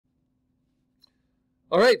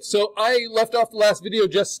All right, so I left off the last video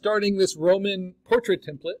just starting this Roman portrait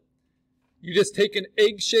template. You just take an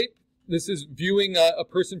egg shape. This is viewing a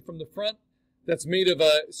person from the front that's made of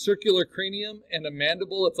a circular cranium and a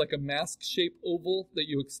mandible. It's like a mask-shaped oval that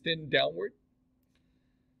you extend downward.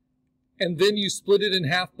 And then you split it in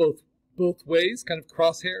half both ways, kind of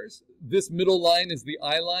crosshairs. This middle line is the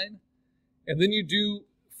eye line. And then you do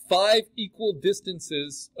 5 equal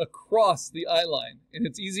distances across the eye line. And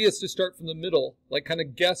it's easiest to start from the middle, like kind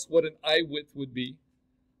of guess what an eye width would be.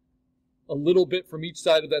 A little bit from each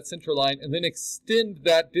side of that center line, and then extend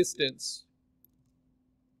that distance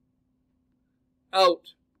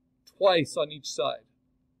out twice on each side.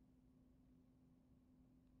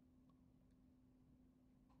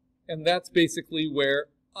 And that's basically where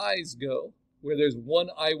eyes go, where there's one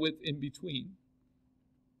eye width in between.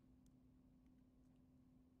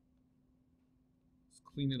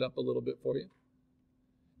 Clean it up a little bit for you.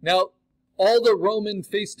 Now, all the Roman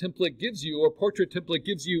face template gives you, or portrait template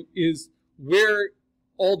gives you, is where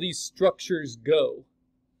all these structures go.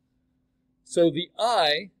 So the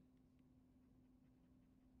eye,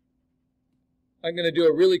 I'm going to do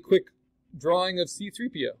a really quick drawing of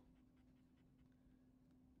C-3PO.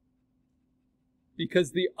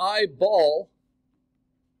 Because the eyeball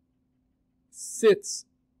sits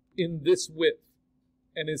in this width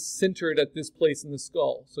and is centered at this place in the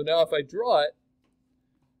skull. So now if I draw it,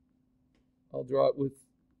 I'll draw it with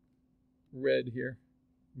red here,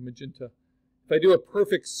 magenta. If I do a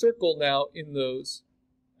perfect circle now in those,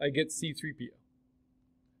 I get C-3PO.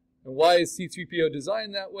 And why is C-3PO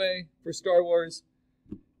designed that way for Star Wars?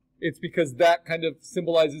 It's because that kind of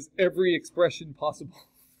symbolizes every expression possible.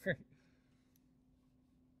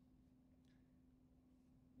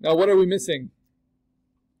 Now, what are we missing?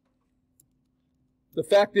 The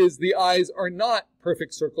fact is the eyes are not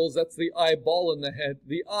perfect circles. That's the eyeball in the head.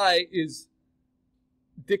 The eye is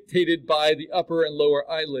dictated by the upper and lower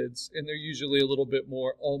eyelids, and they're usually a little bit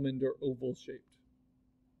more almond or oval shaped.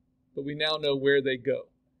 But we now know where they go.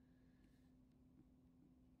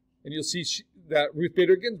 And you'll see that Ruth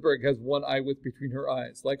Bader Ginsburg has one eye width between her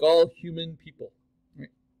eyes, like all human people. Right?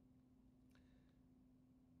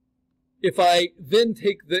 If I then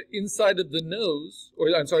take the inside of the nose,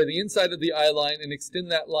 or I'm sorry, the inside of the eye line and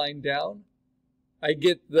extend that line down, I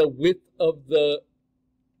get the width of the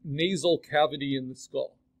nasal cavity in the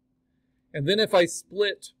skull. And then if I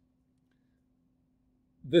split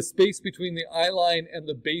the space between the eye line and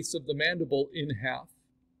the base of the mandible in half,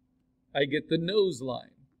 I get the nose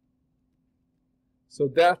line. So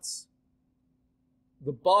that's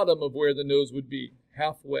the bottom of where the nose would be,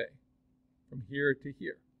 halfway, from here to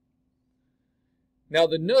here. Now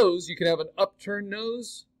the nose, you can have an upturned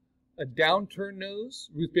nose, a downturned nose.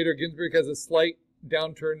 Ruth Bader Ginsburg has a slight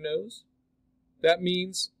downturned nose. That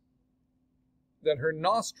means that her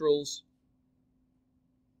nostrils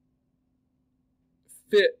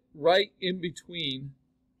fit right in between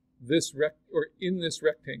this in this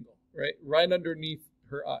rectangle, right underneath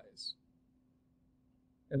her eyes.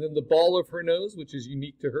 And then the ball of her nose, which is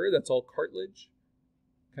unique to her, that's all cartilage,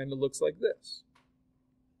 kind of looks like this.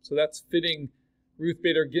 So that's fitting Ruth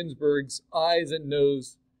Bader Ginsburg's eyes and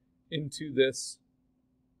nose into this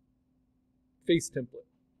face template.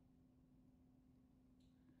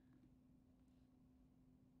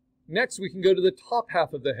 Next, we can go to the top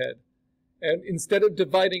half of the head. And instead of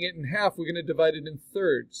dividing it in half, we're going to divide it in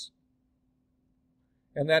thirds.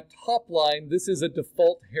 And that top line, this is a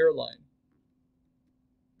default hairline.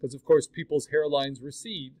 Because, of course, people's hairlines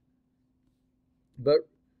recede. But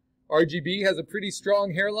RGB has a pretty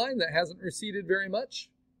strong hairline that hasn't receded very much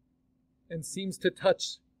and seems to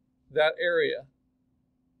touch that area.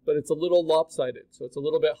 But it's a little lopsided, so it's a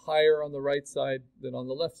little bit higher on the right side than on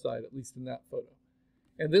the left side, at least in that photo.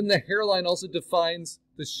 And then the hairline also defines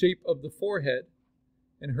the shape of the forehead,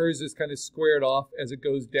 and hers is kind of squared off as it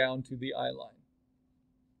goes down to the eye line.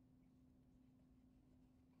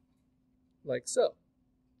 Like so.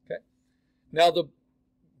 Okay. Now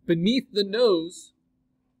beneath the nose,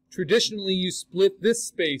 traditionally you split this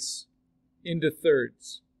space into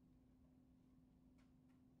thirds.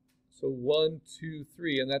 So 1, 2,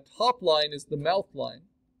 3. And that top line is the mouth line.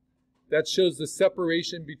 That shows the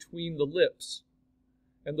separation between the lips.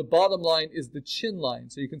 And the bottom line is the chin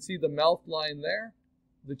line. So you can see the mouth line there,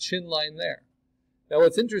 the chin line there. Now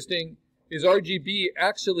what's interesting is RGB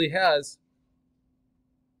actually has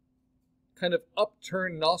kind of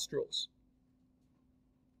upturned nostrils.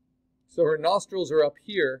 So her nostrils are up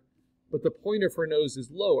here, but the point of her nose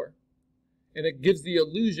is lower. And it gives the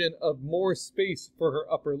illusion of more space for her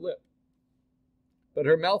upper lip. But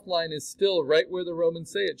her mouth line is still right where the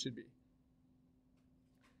Romans say it should be.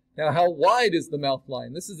 Now, how wide is the mouth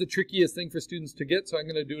line? This is the trickiest thing for students to get, so I'm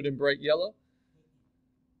going to do it in bright yellow.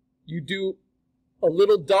 You do a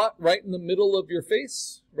little dot right in the middle of your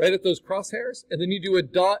face, right at those crosshairs, and then you do a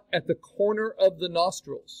dot at the corner of the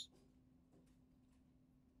nostrils.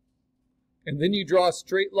 And then you draw a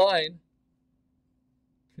straight line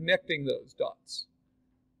connecting those dots.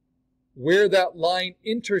 Where that line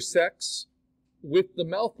intersects with the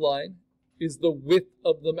mouth line is the width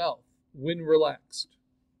of the mouth when relaxed.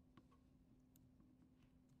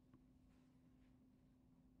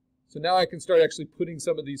 So now I can start actually putting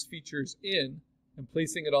some of these features in and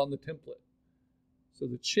placing it on the template. So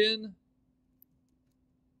the chin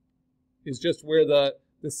is just where the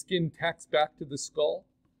skin tacks back to the skull.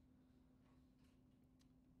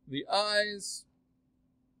 The eyes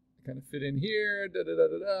kind of fit in here,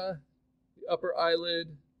 The upper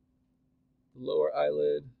eyelid, the lower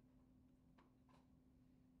eyelid.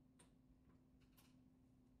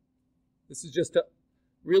 This is just to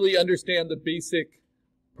really understand the basic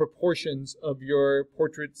proportions of your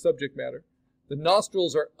portrait subject matter. The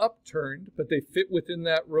nostrils are upturned, but they fit within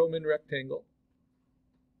that Roman rectangle.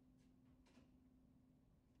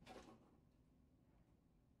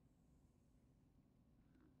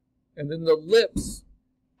 And then the lips,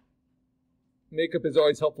 makeup is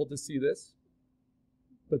always helpful to see this,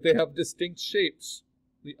 but they have distinct shapes.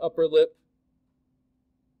 The upper lip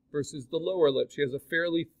versus the lower lip. She has a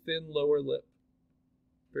fairly thin lower lip,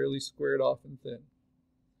 fairly squared off and thin.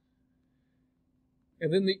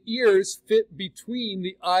 And then the ears fit between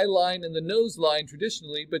the eye line and the nose line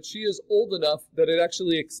traditionally, but she is old enough that it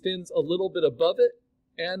actually extends a little bit above it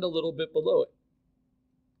and a little bit below it,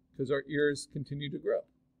 because our ears continue to grow.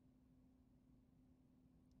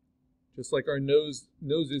 Just like our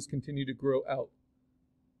noses continue to grow out.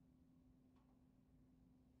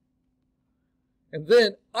 And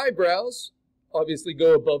then eyebrows obviously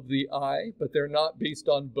go above the eye, but they're not based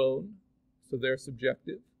on bone, so they're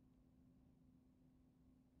subjective.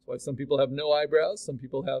 That's why some people have no eyebrows. Some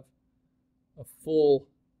people have a full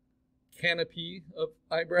canopy of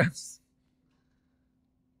eyebrows.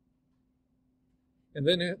 And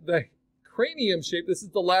then the cranium shape, this is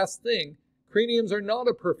the last thing. Craniums are not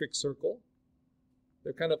a perfect circle.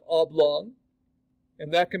 They're kind of oblong,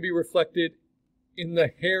 and that can be reflected in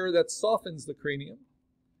the hair that softens the cranium.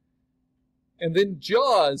 And then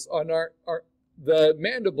jaws on the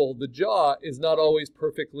mandible, the jaw is not always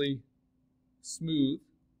perfectly smooth.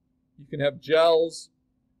 You can have jowls.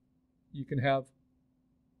 You can have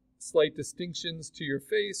slight distinctions to your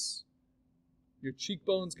face. Your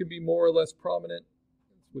cheekbones can be more or less prominent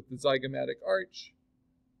with the zygomatic arch.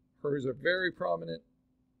 Hers are very prominent.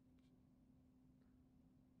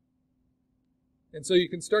 And so you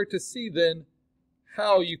can start to see then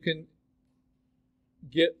how you can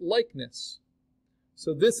get likeness.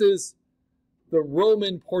 So this is the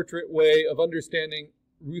Roman portrait way of understanding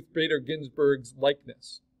Ruth Bader Ginsburg's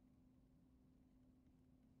likeness.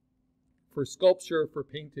 For sculpture, for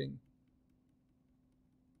painting.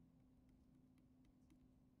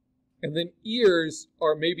 And then ears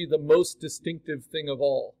are maybe the most distinctive thing of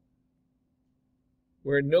all,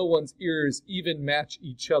 where no one's ears even match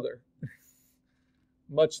each other,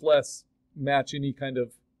 much less match any kind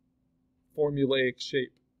of formulaic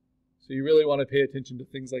shape. So you really want to pay attention to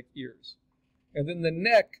things like ears. And then the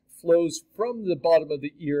neck flows from the bottom of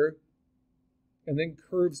the ear and then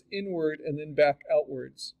curves inward and then back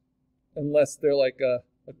outwards, unless they're like a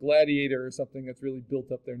gladiator or something that's really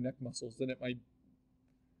built up their neck muscles, then it might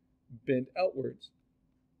bend outwards.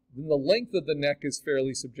 Then the length of the neck is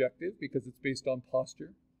fairly subjective because it's based on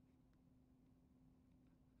posture.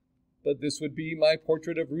 But this would be my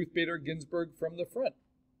portrait of Ruth Bader Ginsburg from the front.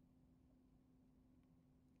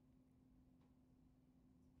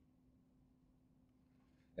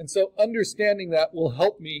 And so understanding that will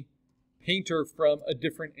help me paint her from a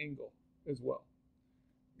different angle as well.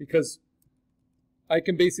 Because I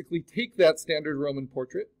can basically take that standard Roman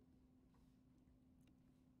portrait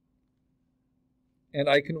and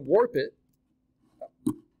I can warp it,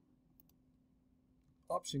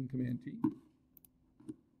 Option Command T,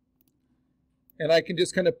 and I can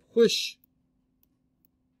just kind of push.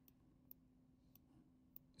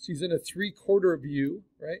 She's in a 3/4 view,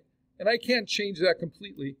 right? And I can't change that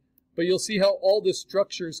completely, but you'll see how all the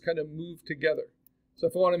structures kind of move together. So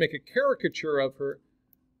if I want to make a caricature of her,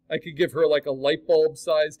 I could give her like a light bulb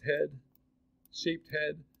sized head, shaped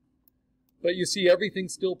head, but you see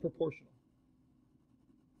everything's still proportional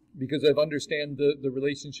because I've understand the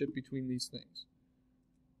relationship between these things.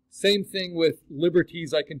 Same thing with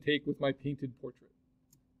liberties I can take with my painted portrait.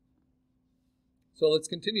 So let's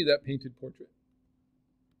continue that painted portrait.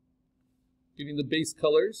 getting the base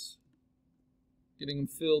colors, getting them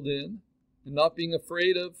filled in, and not being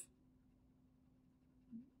afraid of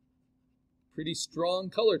pretty strong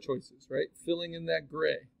color choices, right? Filling in that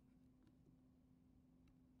gray.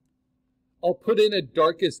 I'll put in a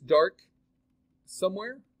darkest dark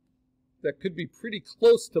somewhere that could be pretty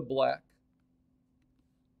close to black.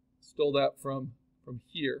 Stole that from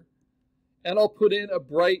here. And I'll put in a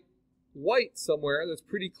bright white somewhere that's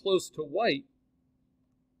pretty close to white,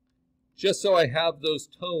 just so I have those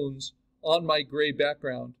tones on my gray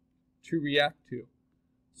background to react to,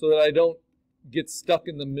 so that I don't get stuck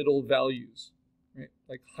in the middle values, right?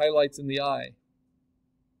 Like highlights in the eye.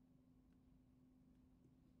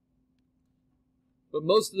 But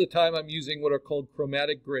most of the time I'm using what are called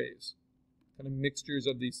chromatic grays, kind of mixtures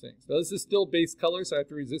of these things. Now this is still base color, so I have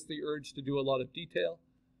to resist the urge to do a lot of detail.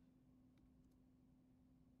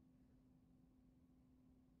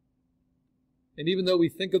 And even though we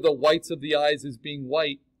think of the whites of the eyes as being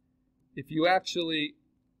white, if you actually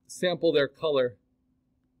sample their color,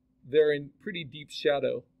 they're in pretty deep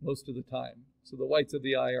shadow most of the time. So the whites of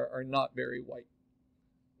the eye are not very white,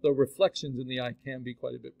 though reflections in the eye can be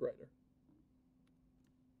quite a bit brighter.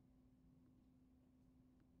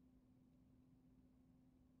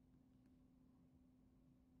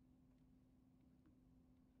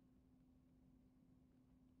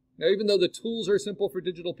 Now, even though the tools are simple for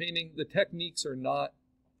digital painting, the techniques are not.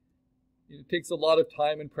 It takes a lot of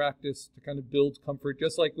time and practice to kind of build comfort,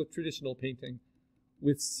 just like with traditional painting,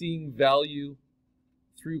 with seeing value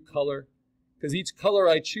through color. Because each color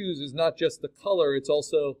I choose is not just the color, it's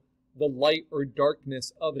also the light or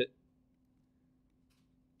darkness of it.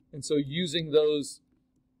 And so using those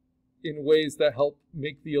in ways that help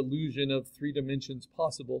make the illusion of 3 dimensions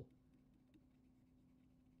possible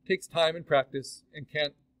takes time and practice and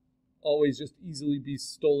can't always just easily be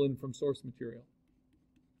stolen from source material.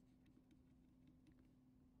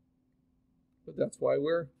 But that's why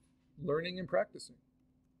we're learning and practicing.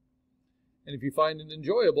 And if you find it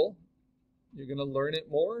enjoyable, you're going to learn it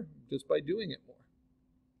more just by doing it more.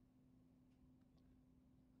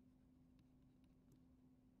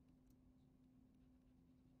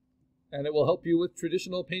 And it will help you with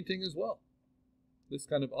traditional painting as well, this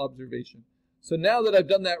kind of observation. So now that I've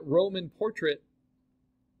done that Roman portrait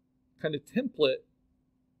kind of template,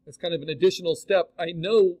 as kind of an additional step, I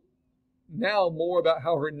know now more about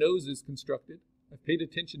how her nose is constructed. I've paid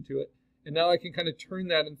attention to it, and now I can kind of turn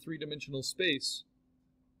that in 3-dimensional space.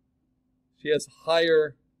 She has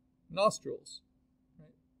higher nostrils,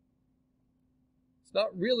 right? It's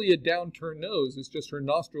not really a downturned nose, it's just her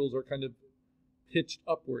nostrils are kind of pitched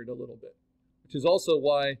upward a little bit, which is also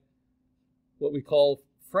why what we call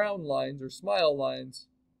frown lines or smile lines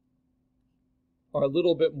are a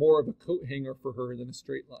little bit more of a coat hanger for her than a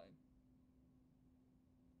straight line.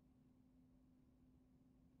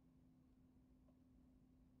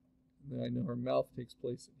 And then I know her mouth takes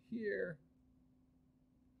place in here.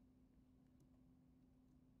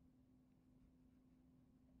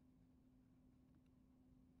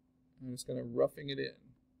 I'm just kind of roughing it in.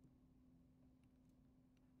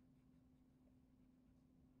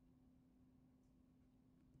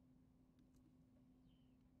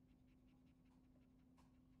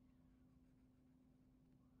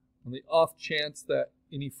 On the off chance that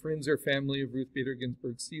any friends or family of Ruth Bader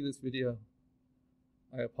Ginsburg see this video,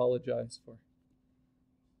 I apologize for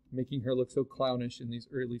making her look so clownish in these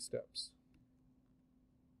early steps.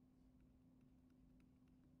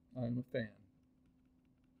 I'm a fan.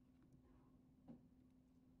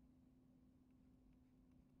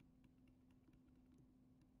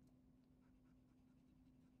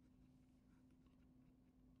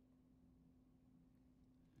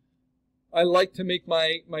 I like to make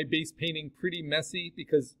my base painting pretty messy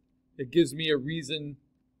because it gives me a reason,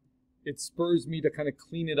 it spurs me to kind of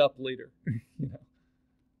clean it up later. You know,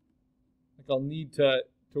 like I'll need to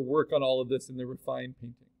work on all of this in the refined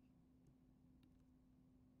painting.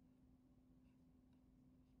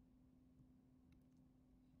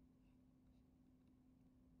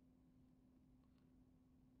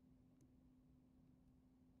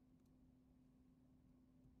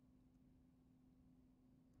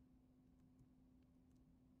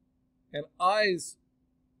 And eyes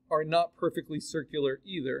are not perfectly circular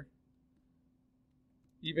either.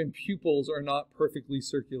 Even pupils are not perfectly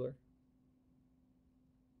circular.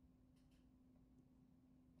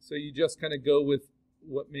 So you just kind of go with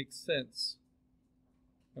what makes sense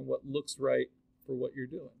and what looks right for what you're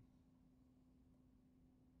doing.